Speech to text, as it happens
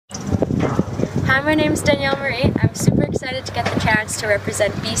Hi, my name is Danielle. I'm super excited to get the chance to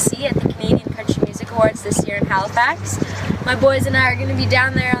represent BC at the Canadian Country Music Awards this year in Halifax. My boys and I are going to be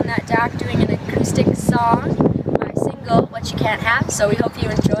down there on that dock doing an acoustic song, my single, What You Can't Have, so we hope you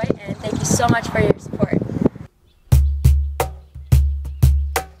enjoy, and thank you so much for your support.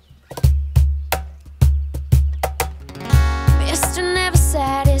 Mr. Never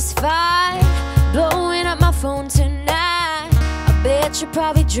Satisfied, blowing up my phone tonight. I bet you're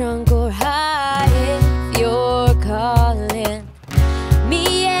probably drunk or high if you're calling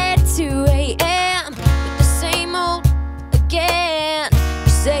me at 2 a.m. with the same old again.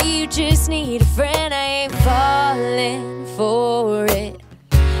 You say you just need a friend, I ain't falling for it.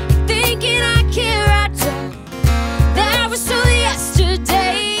 You're thinking I care, I don't. That was so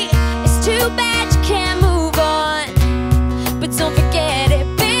yesterday. It's too bad you can't move on, but don't forget it,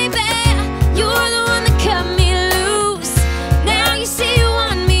 baby. You're the one that cut me loose. Now you say you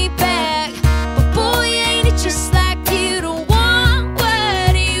want me back, but boy, ain't it just like you to want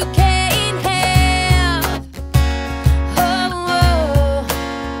what you can't have. Oh, oh.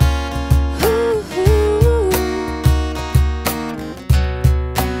 Ooh.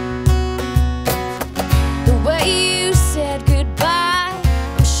 The way you said goodbye,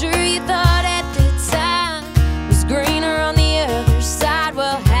 I'm sure you thought at the time was greener on the other side.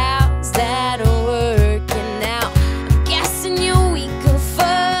 Well, how's that working out? I'm guessing your week of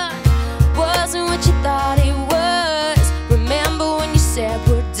fun wasn't what you thought it was. Remember when you said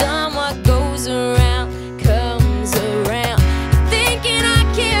we're done? What goes around comes around. You're thinking I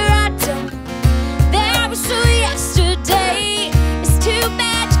care, I don't. That was so yesterday. It's too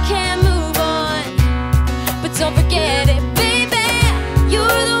bad you can't move on, but don't forget it, baby.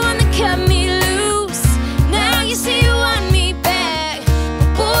 You're the one that cut me loose. Now you say you want me back, but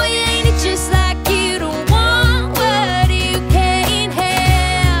boy, ain't it just like you to want what you can't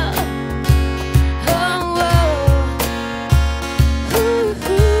have. Oh, oh. Ooh.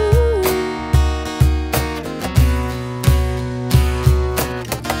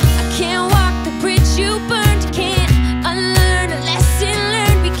 I can't walk the bridge you burned. You can't unlearn a lesson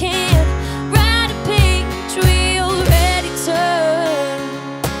learned. We can't write a page we already turned.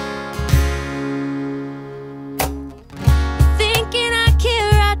 Thinking I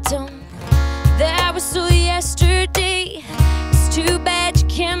care, I don't. That was so yesterday. It's too bad you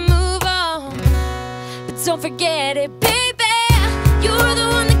can't move on, but don't forget it, baby. You're the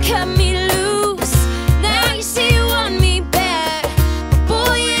one that cut me